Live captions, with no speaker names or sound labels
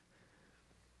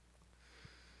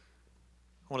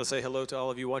I want to say hello to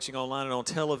all of you watching online and on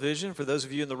television. For those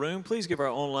of you in the room, please give our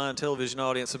online television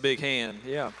audience a big hand.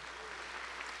 Yeah.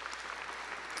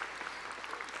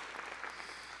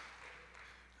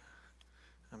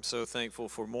 I'm so thankful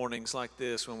for mornings like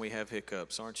this when we have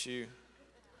hiccups, aren't you?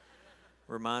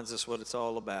 Reminds us what it's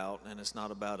all about, and it's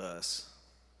not about us.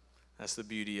 That's the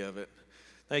beauty of it.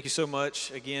 Thank you so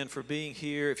much again for being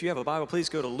here. If you have a Bible, please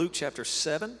go to Luke chapter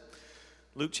 7.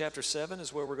 Luke chapter 7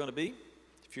 is where we're going to be.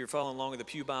 If you're following along with the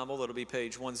Pew Bible, that'll be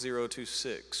page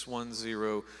 1026,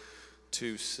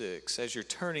 1026. As you're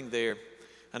turning there,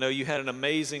 I know you had an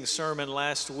amazing sermon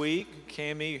last week.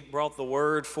 Cammie brought the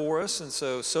word for us, and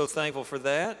so thankful for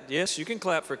that. Yes, you can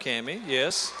clap for Cammie,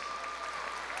 yes.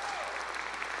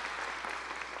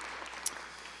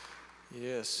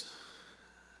 Yes.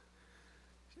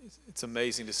 It's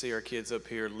amazing to see our kids up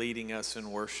here leading us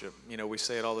in worship. You know, we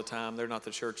say it all the time, they're not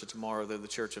the church of tomorrow, they're the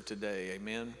church of today.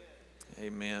 Amen?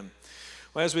 Amen.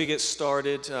 Well, as we get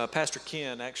started, Pastor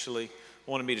Ken actually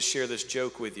wanted me to share this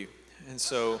joke with you. And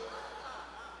so,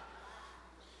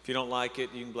 if you don't like it,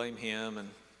 you can blame him. And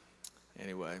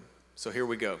anyway, so here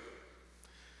we go.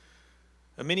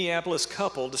 A Minneapolis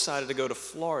couple decided to go to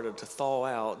Florida to thaw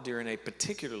out during a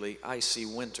particularly icy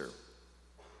winter.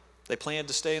 They planned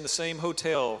to stay in the same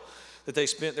hotel that they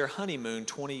spent their honeymoon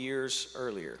 20 years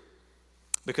earlier.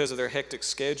 Because of their hectic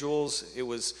schedules, it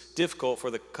was difficult for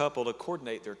the couple to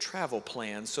coordinate their travel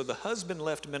plans. So the husband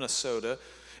left Minnesota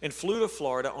and flew to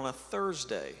Florida on a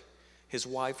Thursday. His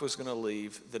wife was going to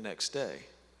leave the next day.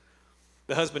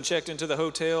 The husband checked into the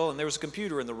hotel and there was a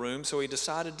computer in the room, so he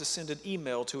decided to send an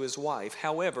email to his wife.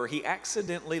 However, he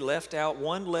accidentally left out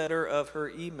one letter of her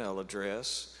email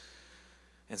address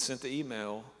and sent the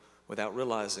email without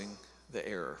realizing the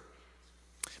error.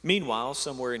 Meanwhile,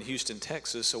 somewhere in Houston,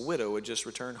 Texas, a widow had just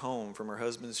returned home from her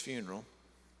husband's funeral.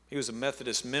 He was a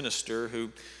Methodist minister who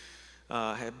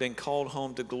had been called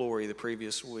home to glory the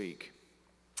previous week.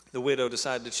 The widow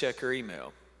decided to check her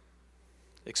email,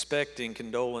 expecting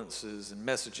condolences and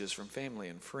messages from family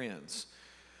and friends.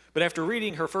 But after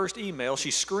reading her first email,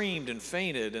 she screamed and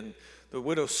fainted, and the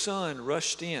widow's son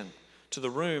rushed in to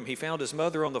the room. He found his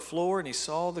mother on the floor, and he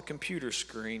saw the computer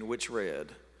screen, which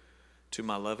read, "To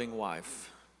my loving wife,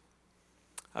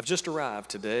 I've just arrived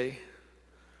today.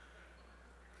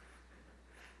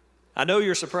 I know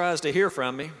you're surprised to hear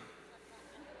from me.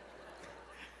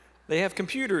 They have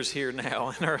computers here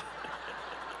now,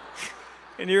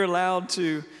 and you're allowed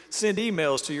to send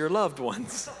emails to your loved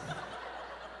ones.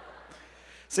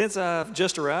 Since I've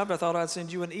just arrived, I thought I'd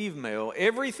send you an email.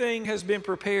 Everything has been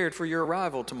prepared for your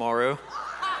arrival tomorrow.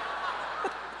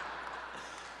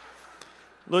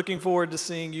 Looking forward to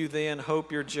seeing you then.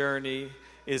 Hope your journey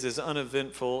is as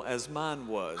uneventful as mine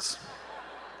was.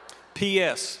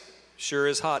 P.S. Sure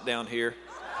is hot down here."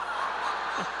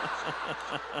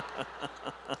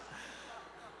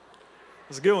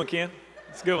 It's a good one, Ken.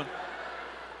 It's a good one.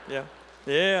 Yeah,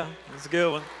 it's a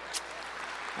good one.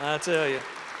 I tell you.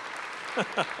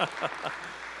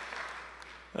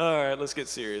 All right, let's get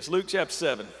serious. Luke chapter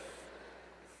 7.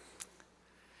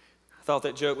 I thought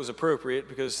that joke was appropriate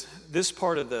because this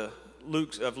part of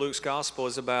Luke's gospel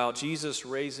is about Jesus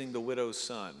raising the widow's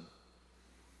son.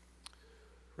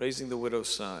 Raising the widow's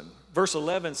son. Verse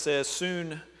 11 says,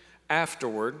 soon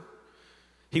afterward,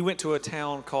 he went to a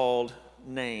town called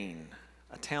Nain.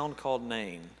 A town called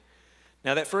Nain.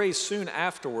 Now that phrase, soon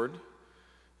afterward,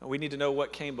 we need to know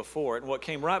what came before it. And what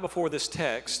came right before this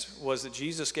text was that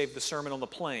Jesus gave the Sermon on the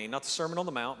Plain, not the Sermon on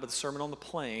the Mount, but the Sermon on the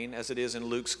Plain, as it is in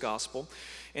Luke's gospel.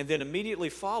 And then immediately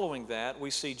following that,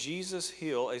 we see Jesus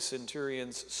heal a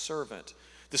centurion's servant.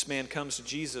 This man comes to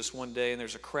Jesus one day, and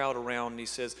there's a crowd around, and he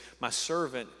says, "My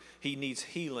servant, he needs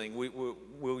healing.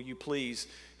 Will you please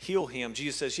heal him?"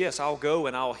 Jesus says, "Yes, I'll go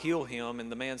and I'll heal him."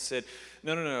 And the man said,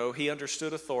 No. He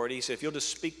understood authority. He said, "If you'll just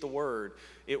speak the word,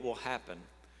 it will happen."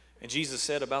 And Jesus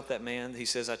said about that man, he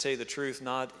says, "I tell you the truth,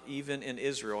 not even in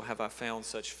Israel have I found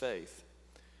such faith."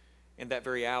 In that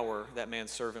very hour, that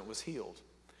man's servant was healed.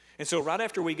 And so right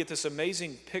after we get this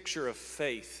amazing picture of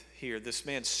faith here, this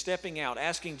man stepping out,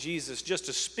 asking Jesus just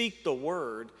to speak the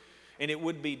word, and it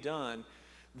would be done,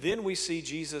 then we see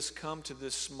Jesus come to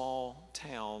this small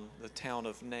town, the town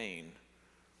of Nain.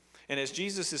 And as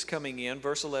Jesus is coming in,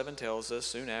 verse 11 tells us,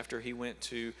 soon after he went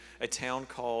to a town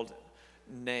called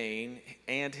Nain,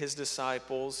 and his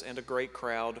disciples and a great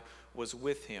crowd was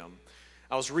with him.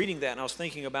 I was reading that and I was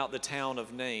thinking about the town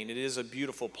of Nain. It is a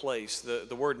beautiful place.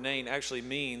 The word Nain actually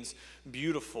means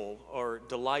beautiful or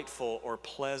delightful or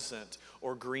pleasant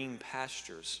or green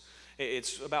pastures.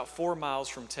 It's about 4 miles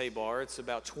from Tabar. It's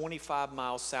about 25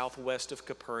 miles southwest of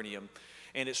Capernaum.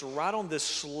 And it's right on this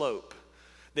slope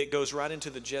that goes right into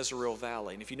the Jezreel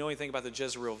Valley. And if you know anything about the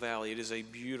Jezreel Valley, it is a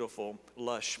beautiful,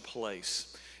 lush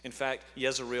place. In fact,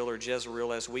 Jezreel, or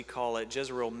Jezreel as we call it,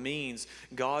 Jezreel means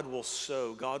God will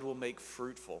sow, God will make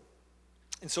fruitful.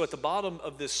 And so at the bottom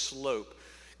of this slope,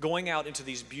 going out into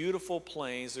these beautiful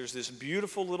plains, there's this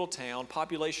beautiful little town,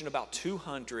 population about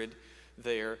 200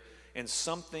 there, and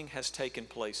something has taken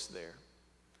place there.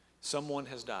 Someone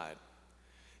has died.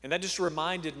 And that just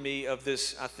reminded me of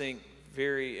this, I think,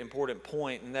 very important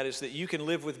point, and that is that you can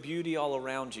live with beauty all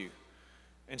around you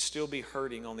and still be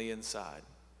hurting on the inside.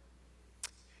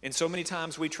 And so many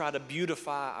times we try to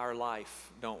beautify our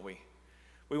life, don't we?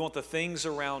 We want the things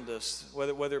around us,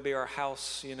 whether it be our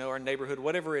house, our neighborhood,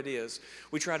 whatever it is.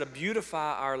 We try to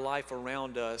beautify our life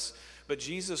around us, but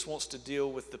Jesus wants to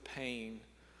deal with the pain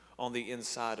on the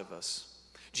inside of us.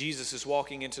 Jesus is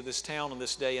walking into this town on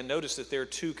this day, and notice that there are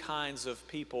two kinds of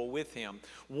people with him.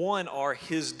 One are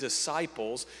his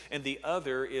disciples, and the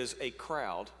other is a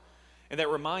crowd. And that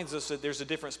reminds us that there's a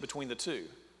difference between the two,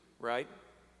 right?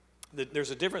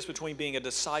 There's a difference between being a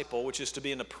disciple, which is to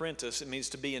be an apprentice, it means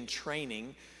to be in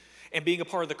training, and being a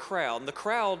part of the crowd. And the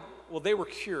crowd, well, they were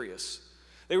curious.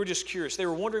 They were just curious. They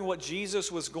were wondering what Jesus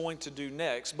was going to do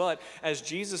next. But as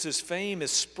Jesus' fame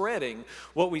is spreading,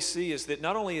 what we see is that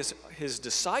not only is his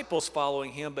disciples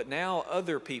following him, but now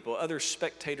other people, other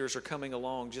spectators are coming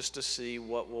along just to see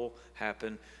what will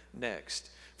happen next.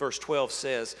 Verse 12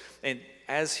 says, and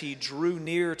as he drew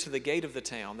near to the gate of the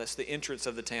town, that's the entrance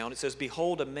of the town, it says,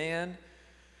 behold, a man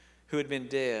who had been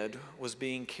dead was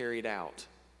being carried out,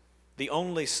 the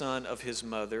only son of his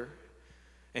mother,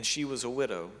 and she was a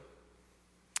widow.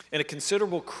 And a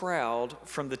considerable crowd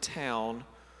from the town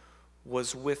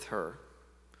was with her.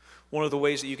 One of the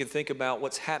ways that you can think about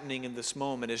what's happening in this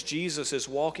moment is Jesus is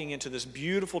walking into this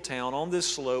beautiful town on this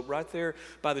slope right there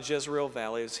by the Jezreel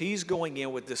Valley. As he's going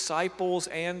in with disciples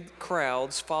and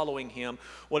crowds following him,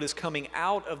 what is coming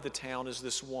out of the town is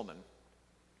this woman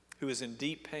who is in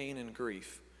deep pain and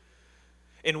grief.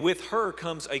 And with her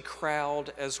comes a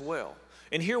crowd as well.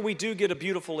 And here we do get a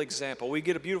beautiful example. We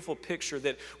get a beautiful picture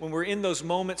that when we're in those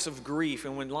moments of grief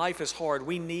and when life is hard,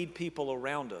 we need people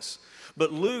around us.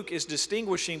 But Luke is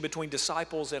distinguishing between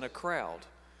disciples and a crowd.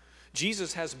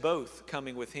 Jesus has both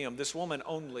coming with him. This woman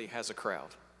only has a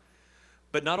crowd.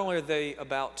 But not only are they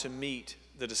about to meet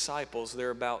the disciples,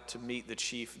 they're about to meet the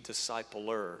chief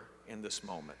discipler in this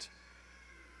moment.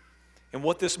 And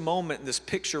what this moment, this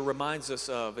picture reminds us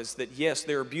of is that yes,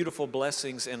 there are beautiful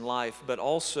blessings in life, but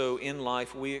also in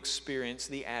life we experience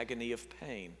the agony of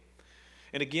pain.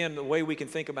 And again, the way we can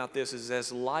think about this is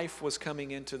as life was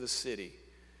coming into the city,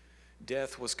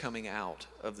 death was coming out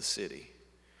of the city.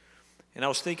 And I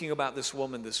was thinking about this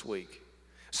woman this week.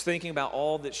 I was thinking about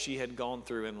all that she had gone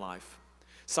through in life.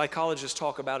 Psychologists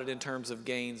talk about it in terms of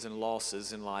gains and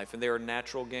losses in life. And there are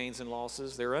natural gains and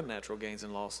losses. There are unnatural gains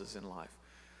and losses in life.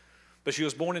 But she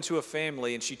was born into a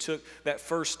family, and she took that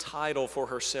first title for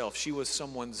herself. She was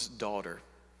someone's daughter.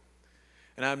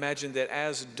 And I imagine that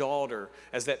as daughter,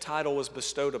 as that title was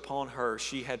bestowed upon her,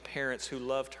 she had parents who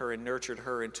loved her and nurtured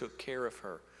her and took care of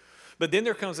her. But then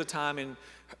there comes a time in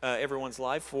everyone's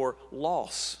life for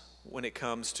loss when it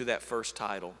comes to that first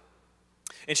title.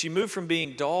 And she moved from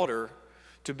being daughter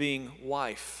to being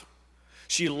wife.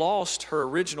 She lost her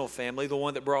original family, the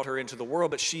one that brought her into the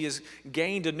world, but she has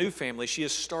gained a new family. She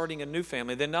is starting a new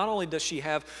family. Then not only does she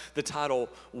have the title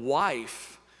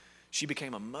wife, she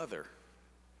became a mother.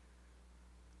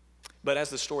 But as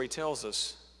the story tells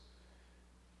us,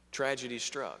 tragedy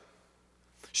struck.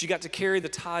 She got to carry the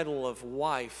title of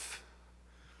wife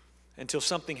until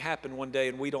something happened one day,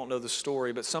 and we don't know the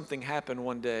story, but something happened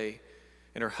one day,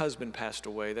 and her husband passed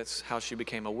away. That's how she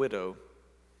became a widow.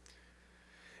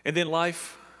 And then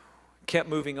life kept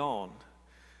moving on.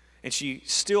 And she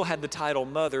still had the title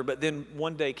mother, but then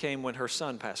one day came when her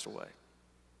son passed away.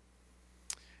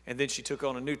 And then she took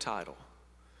on a new title,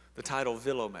 the title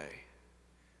Vilome.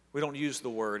 We don't use the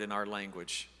word in our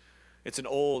language. It's an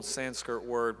old Sanskrit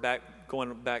word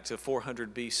going back to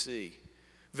 400 BC.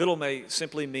 Vilome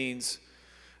simply means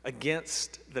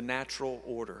against the natural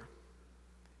order.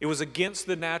 It was against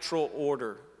the natural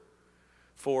order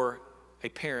for a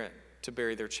parent to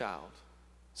bury their child.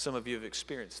 Some of you have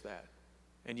experienced that,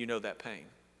 and you know that pain.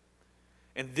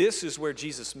 And this is where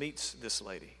Jesus meets this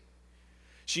lady.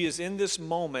 She is in this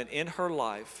moment in her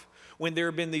life when there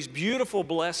have been these beautiful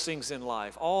blessings in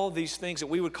life, all these things that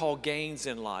we would call gains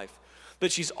in life,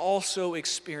 but she's also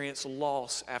experienced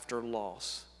loss after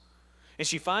loss. And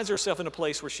she finds herself in a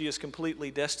place where she is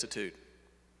completely destitute.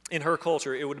 In her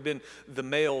culture, it would have been the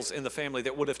males in the family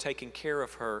that would have taken care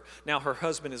of her. Now her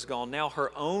husband is gone. Now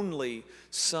her only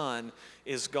son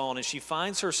is gone. And she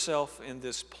finds herself in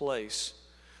this place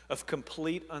of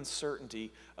complete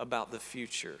uncertainty about the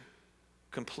future.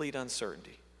 Complete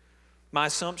uncertainty. My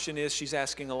assumption is she's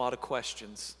asking a lot of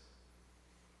questions.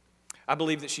 I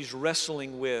believe that she's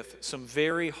wrestling with some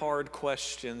very hard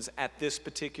questions at this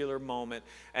particular moment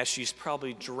as she's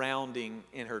probably drowning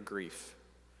in her grief.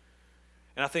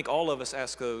 And I think all of us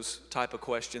ask those type of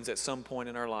questions at some point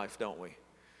in our life, don't we?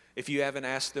 If you haven't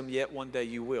asked them yet, one day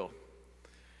you will.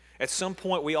 At some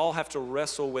point, we all have to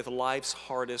wrestle with life's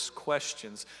hardest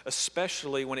questions,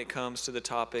 especially when it comes to the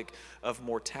topic of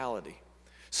mortality.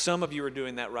 Some of you are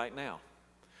doing that right now.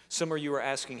 Some of you are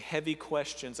asking heavy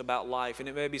questions about life, and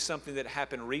it may be something that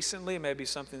happened recently, it may be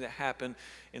something that happened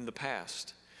in the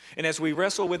past. And as we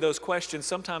wrestle with those questions,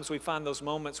 sometimes we find those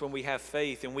moments when we have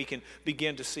faith and we can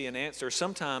begin to see an answer.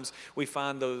 Sometimes we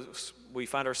find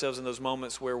ourselves in those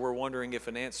moments where we're wondering if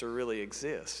an answer really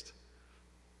exists.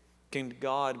 Can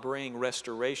God bring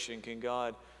restoration? Can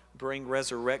God bring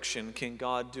resurrection? Can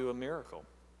God do a miracle?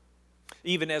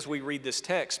 Even as we read this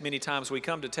text, many times we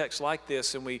come to texts like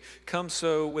this and we come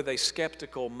so with a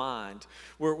skeptical mind.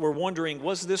 We're wondering,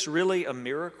 was this really a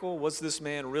miracle? Was this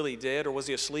man really dead, or was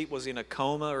he asleep? Was he in a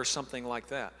coma or something like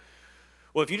that?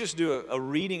 Well, if you just do a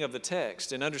reading of the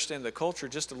text and understand the culture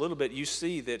just a little bit, you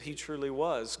see that he truly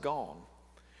was gone.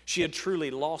 She had truly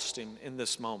lost him in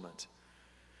this moment.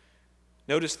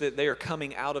 Notice that they are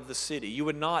coming out of the city. You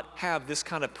would not have this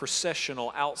kind of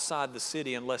processional outside the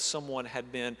city unless someone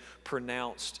had been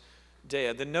pronounced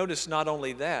dead. Then notice not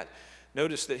only that,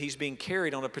 notice that he's being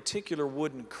carried on a particular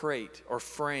wooden crate or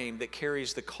frame that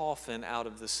carries the coffin out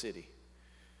of the city.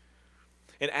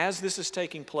 And as this is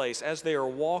taking place, as they are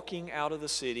walking out of the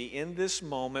city, in this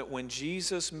moment when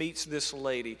Jesus meets this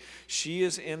lady, she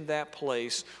is in that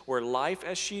place where life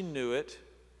as she knew it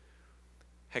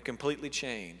had completely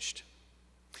changed.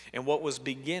 And what was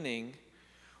beginning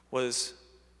was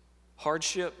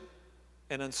hardship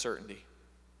and uncertainty.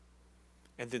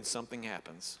 And then something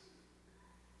happens.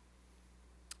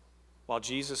 While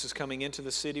Jesus is coming into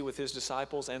the city with his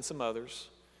disciples and some others,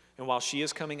 and while she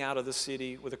is coming out of the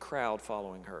city with a crowd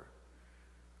following her,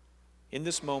 in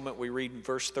this moment we read in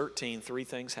verse 13, three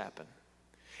things happen.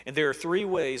 And there are three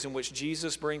ways in which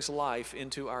Jesus brings life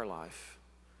into our life.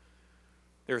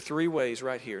 There are three ways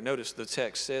right here. Notice the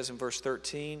text says in verse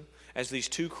 13, as these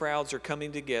two crowds are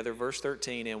coming together, verse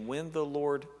 13, and when the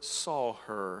Lord saw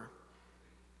her,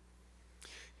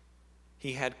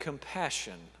 he had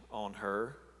compassion on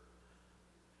her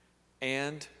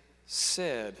and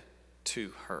said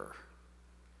to her,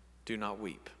 do not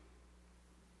weep.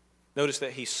 Notice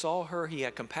that he saw her, he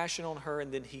had compassion on her,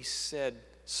 and then he said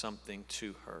something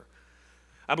to her.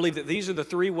 I believe that these are the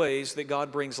three ways that God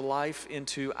brings life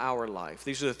into our life.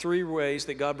 These are the three ways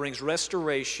that God brings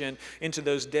restoration into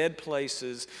those dead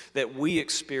places that we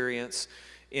experience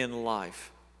in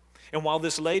life. And while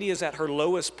this lady is at her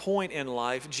lowest point in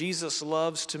life, Jesus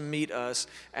loves to meet us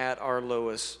at our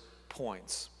lowest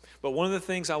points. But one of the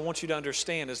things I want you to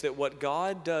understand is that what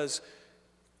God does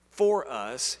for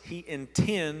us, he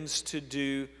intends to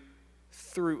do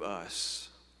through us.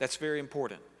 That's very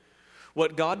important.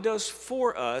 What God does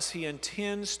for us, he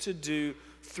intends to do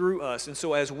through us. And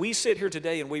so as we sit here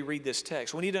today and we read this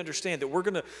text, we need to understand that we're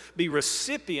going to be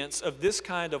recipients of this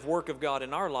kind of work of God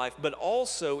in our life, but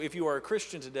also, if you are a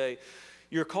Christian today,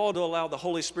 you're called to allow the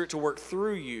Holy Spirit to work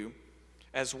through you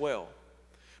as well.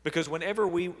 Because whenever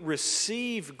we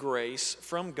receive grace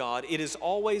from God, it is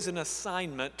always an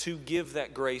assignment to give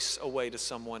that grace away to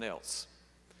someone else.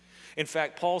 In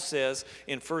fact, Paul says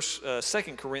in 2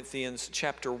 Corinthians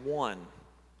chapter 1,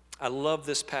 I love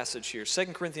this passage here. 2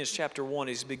 Corinthians chapter 1,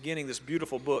 he's beginning this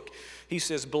beautiful book. He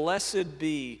says, blessed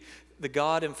be the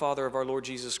God and Father of our Lord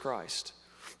Jesus Christ,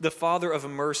 the Father of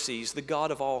mercies, the God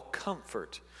of all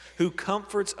comfort, who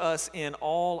comforts us in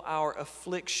all our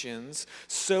afflictions,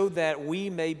 so that we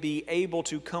may be able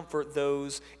to comfort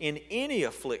those in any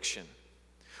affliction,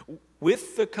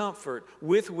 with the comfort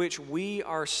with which we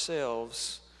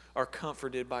ourselves are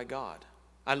comforted by God.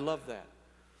 I love that.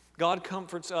 God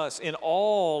comforts us in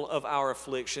all of our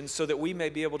afflictions so that we may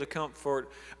be able to comfort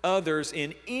others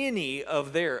in any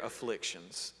of their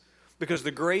afflictions. Because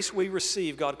the grace we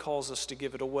receive, God calls us to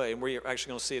give it away, and we're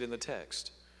actually going to see it in the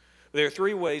text. There are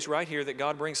three ways right here that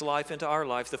God brings life into our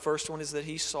life. The first one is that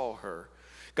he saw her.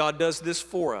 God does this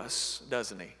for us,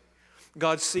 doesn't he?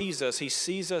 God sees us. He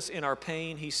sees us in our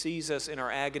pain. He sees us in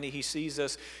our agony. He sees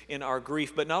us in our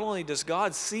grief. But not only does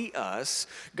God see us,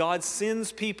 God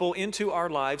sends people into our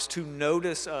lives to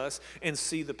notice us and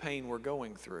see the pain we're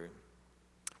going through.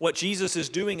 What Jesus is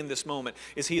doing in this moment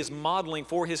is he is modeling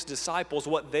for his disciples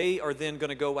what they are then going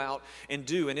to go out and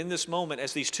do. And in this moment,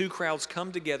 as these two crowds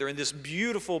come together in this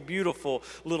beautiful, beautiful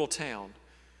little town,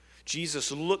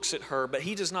 Jesus looks at her, but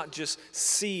he does not just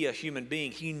see a human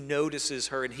being. He notices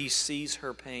her and he sees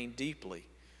her pain deeply.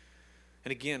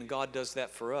 And again, God does that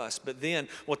for us. But then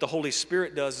what the Holy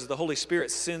Spirit does is the Holy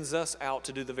Spirit sends us out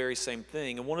to do the very same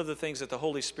thing. And one of the things that the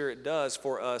Holy Spirit does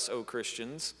for us,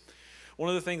 Christians, one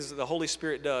of the things that the Holy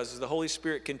Spirit does is the Holy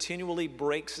Spirit continually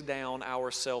breaks down our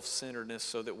self-centeredness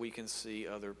so that we can see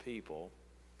other people.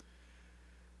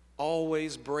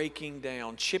 Always breaking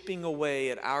down, chipping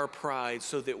away at our pride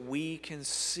so that we can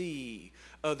see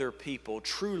other people,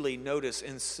 truly notice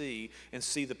and see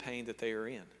the pain that they are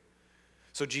in.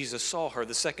 So Jesus saw her.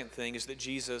 The second thing is that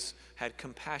Jesus had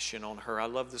compassion on her. I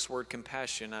love this word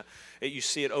compassion. You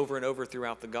see it over and over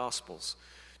throughout the Gospels.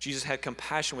 Jesus had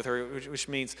compassion with her, which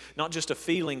means not just a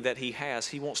feeling that he has.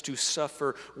 He wants to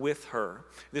suffer with her.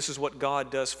 This is what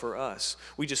God does for us.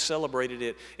 We just celebrated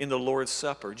it in the Lord's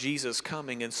Supper. Jesus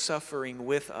coming and suffering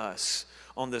with us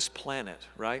on this planet,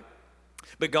 right?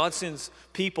 But God sends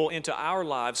people into our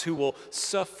lives who will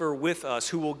suffer with us,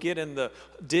 who will get in the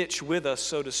ditch with us,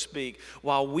 so to speak,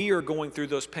 while we are going through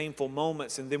those painful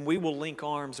moments, and then we will link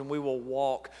arms and we will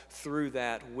walk through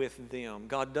that with them.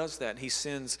 God does that. He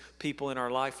sends people in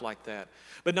our life like that.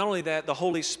 But not only that, the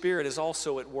Holy Spirit is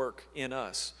also at work in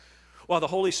us. While the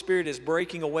Holy Spirit is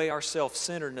breaking away our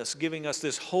self-centeredness, giving us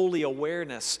this holy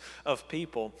awareness of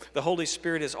people, the Holy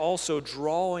Spirit is also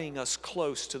drawing us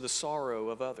close to the sorrow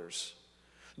of others.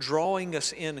 Drawing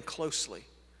us in closely.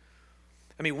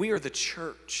 I mean, we are the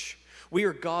church. We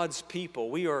are God's people.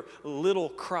 We are little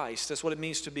Christ. That's what it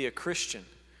means to be a Christian.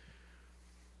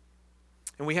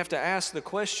 And we have to ask the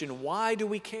question, why do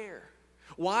we care?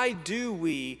 Why do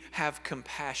we have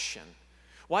compassion?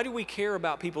 Why do we care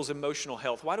about people's emotional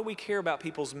health? Why do we care about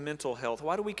people's mental health?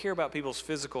 Why do we care about people's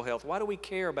physical health? Why do we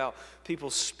care about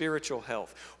people's spiritual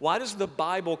health? Why does the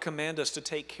Bible command us to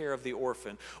take care of the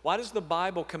orphan? Why does the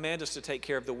Bible command us to take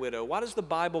care of the widow? Why does the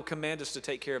Bible command us to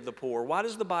take care of the poor? Why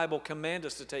does the Bible command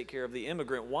us to take care of the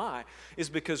immigrant? Why? Is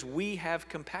because we have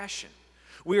compassion.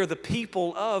 We are the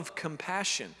people of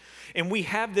compassion. And we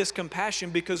have this compassion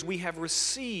because we have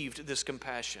received this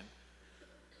compassion.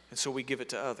 And so we give it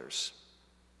to others.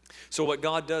 So what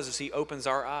God does is he opens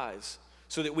our eyes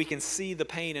so that we can see the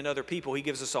pain in other people. He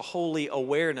gives us a holy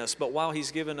awareness, but while he's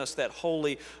given us that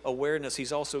holy awareness,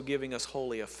 he's also giving us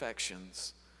holy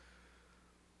affections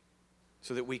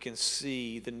so that we can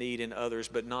see the need in others,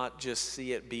 but not just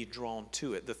see it, be drawn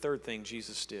to it. The third thing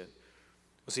Jesus did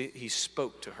was he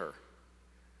spoke to her.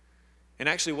 And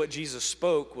actually what Jesus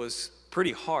spoke was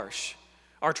pretty harsh.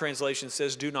 Our translation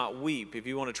says, do not weep. If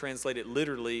you want to translate it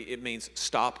literally, it means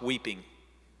stop weeping.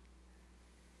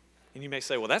 And you may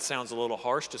say, well, that sounds a little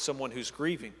harsh to someone who's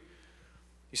grieving.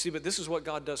 You see, but this is what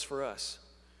God does for us.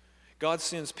 God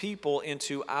sends people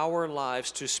into our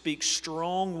lives to speak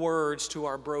strong words to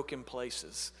our broken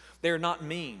places. They are not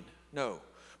mean, no,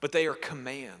 but they are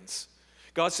commands.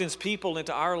 God sends people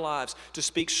into our lives to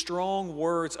speak strong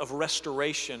words of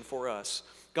restoration for us.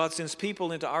 God sends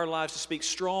people into our lives to speak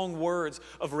strong words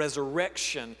of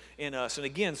resurrection in us. And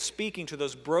again, speaking to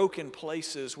those broken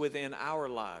places within our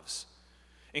lives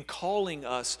and calling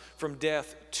us from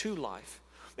death to life.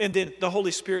 And then the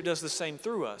Holy Spirit does the same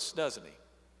through us, doesn't he?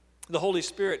 The Holy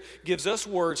Spirit gives us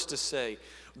words to say,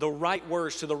 the right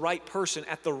words to the right person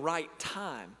at the right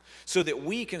time, so that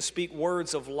we can speak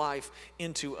words of life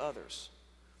into others.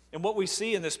 And what we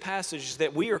see in this passage is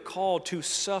that we are called to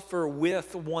suffer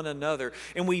with one another.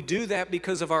 And we do that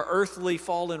because of our earthly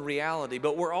fallen reality.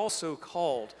 But we're also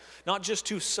called not just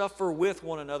to suffer with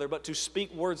one another, but to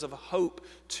speak words of hope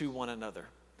to one another.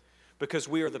 Because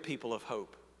we are the people of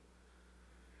hope.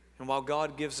 And while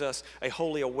God gives us a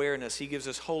holy awareness, he gives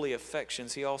us holy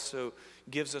affections, he also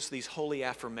gives us these holy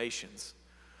affirmations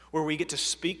where we get to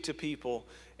speak to people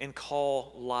and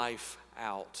call life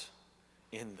out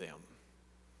in them.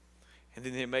 And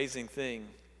then the amazing thing,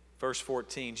 verse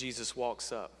 14, Jesus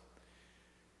walks up.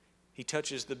 He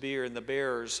touches the bier, and the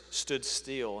bearers stood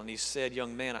still. And he said,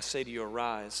 young man, I say to you,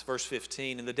 arise. Verse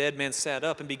 15, and the dead man sat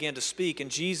up and began to speak, and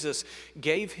Jesus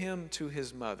gave him to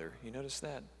his mother. You notice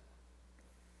that?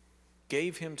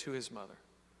 Gave him to his mother.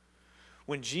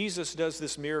 When Jesus does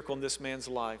this miracle in this man's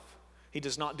life, he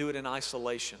does not do it in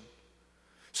isolation.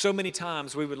 So many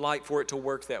times we would like for it to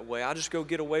work that way. I'll just go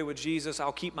get away with Jesus.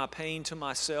 I'll keep my pain to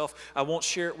myself. I won't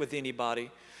share it with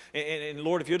anybody. And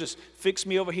Lord, if you'll just fix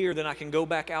me over here, then I can go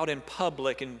back out in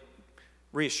public and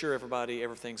reassure everybody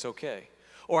everything's okay.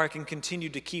 Or I can continue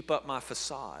to keep up my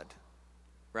facade,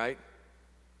 right?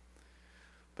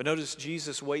 But notice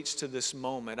Jesus waits to this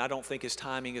moment. I don't think his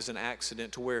timing is an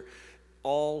accident, to where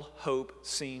all hope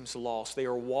seems lost. They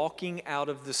are walking out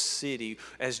of the city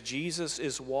as Jesus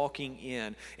is walking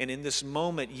in. And in this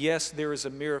moment, yes, there is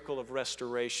a miracle of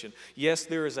restoration. Yes,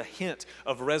 there is a hint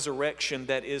of resurrection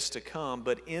that is to come.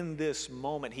 But in this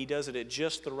moment, he does it at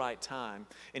just the right time.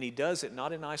 And he does it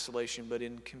not in isolation, but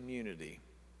in community.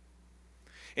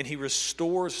 And he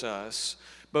restores us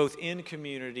both in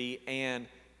community and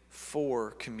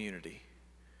for community,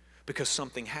 because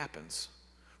something happens.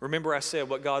 Remember, I said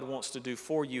what God wants to do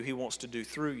for you, he wants to do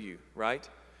through you, right?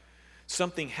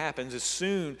 Something happens as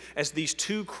soon as these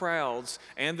two crowds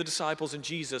and the disciples and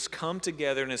Jesus come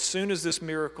together, and as soon as this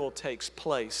miracle takes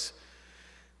place,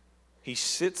 he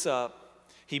sits up,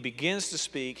 he begins to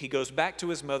speak, he goes back to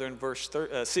his mother, and verse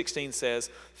 16 says,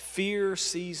 fear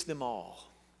seized them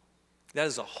all. That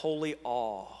is a holy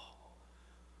awe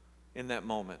in that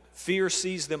moment. Fear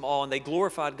seized them all, and they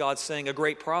glorified God, saying, a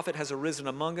great prophet has arisen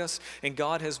among us, and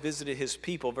God has visited his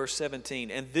people. Verse 17,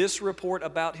 and this report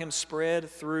about him spread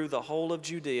through the whole of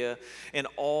Judea and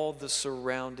all the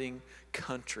surrounding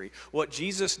country. What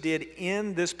Jesus did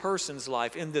in this person's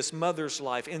life, in this mother's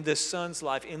life, in this son's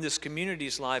life, in this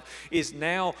community's life, is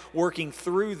now working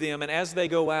through them. And as they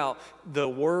go out, the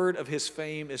word of his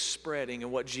fame is spreading.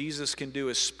 And what Jesus can do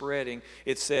is spreading,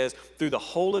 it says, through the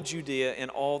whole of Judea and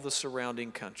all the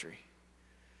surrounding country.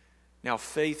 Now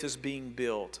faith is being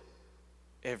built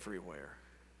everywhere.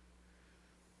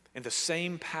 And the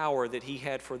same power that he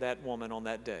had for that woman on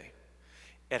that day,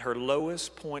 at her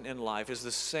lowest point in life, is the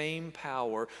same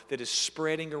power that is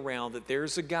spreading around, that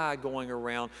there's a guy going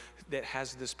around that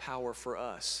has this power for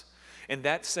us. And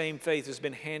that same faith has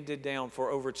been handed down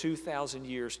for over 2,000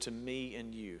 years to me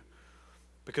and you.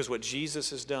 Because what Jesus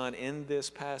has done in this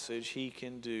passage, he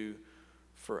can do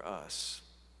for us.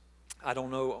 I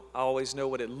always know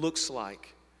what it looks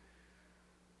like.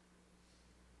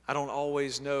 I don't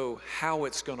always know how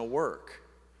it's going to work.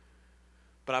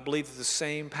 But I believe that the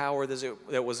same power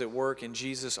that was at work in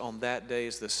Jesus on that day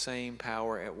is the same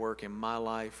power at work in my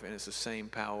life, and it's the same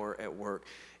power at work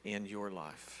in your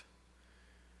life.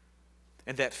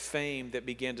 And that fame that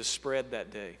began to spread that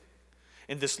day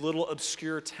in this little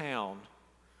obscure town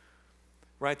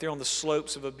right there on the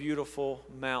slopes of a beautiful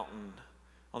mountain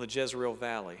on the Jezreel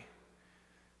Valley,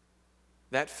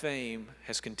 that fame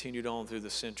has continued on through the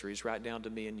centuries, right down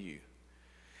to me and you.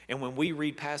 And when we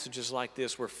read passages like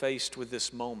this, we're faced with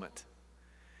this moment.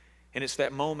 And it's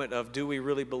that moment of, do we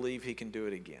really believe he can do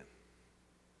it again?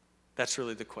 That's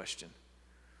really the question.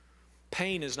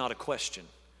 Pain is not a question.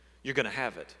 You're going to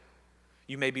have it.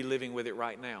 You may be living with it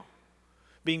right now.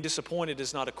 Being disappointed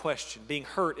is not a question. Being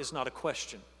hurt is not a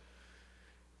question.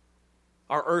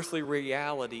 Our earthly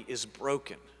reality is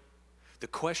broken. The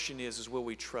question is will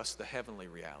we trust the heavenly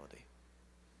reality?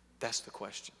 That's the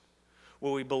question.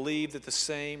 Will we believe that the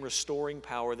same restoring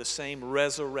power, the same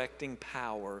resurrecting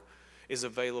power is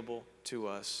available to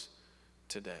us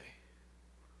today?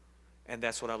 And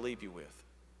that's what I leave you with.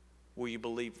 Will you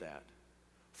believe that?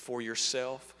 For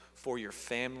yourself, for your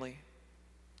family,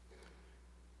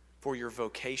 for your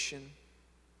vocation?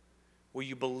 Will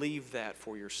you believe that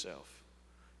for yourself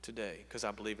today? Because I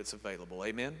believe it's available.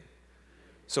 Amen?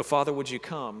 So, Father, would you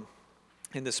come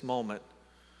in this moment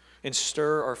and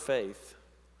stir our faith?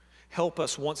 Help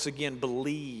us once again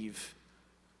believe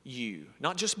you.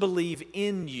 Not just believe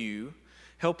in you,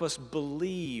 help us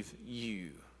believe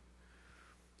you.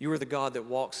 You are the God that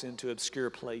walks into obscure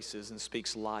places and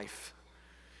speaks life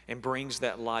and brings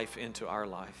that life into our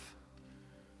life.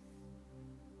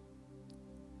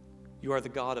 You are the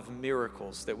God of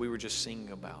miracles that we were just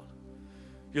singing about.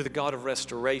 You're the God of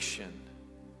restoration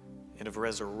and of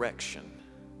resurrection.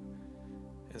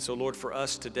 And so, Lord, for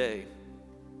us today,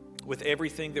 with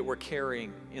everything that we're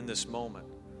carrying in this moment,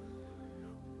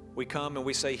 we come and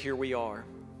we say, here we are.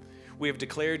 We have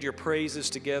declared your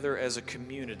praises together as a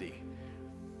community.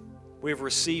 We have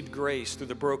received grace through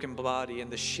the broken body and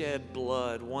the shed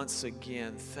blood once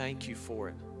again. Thank you for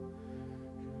it.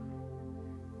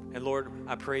 And Lord,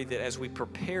 I pray that as we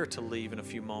prepare to leave in a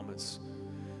few moments,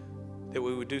 that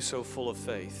we would do so full of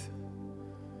faith,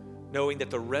 knowing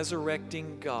that the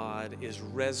resurrecting God is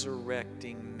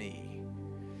resurrecting me,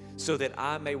 so that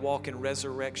I may walk in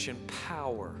resurrection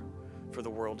power for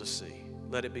the world to see.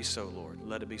 Let it be so, Lord.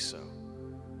 Let it be so.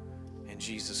 In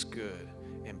Jesus' good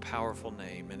and powerful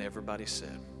name. And everybody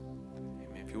said,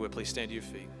 amen. If you would, please stand to your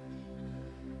feet.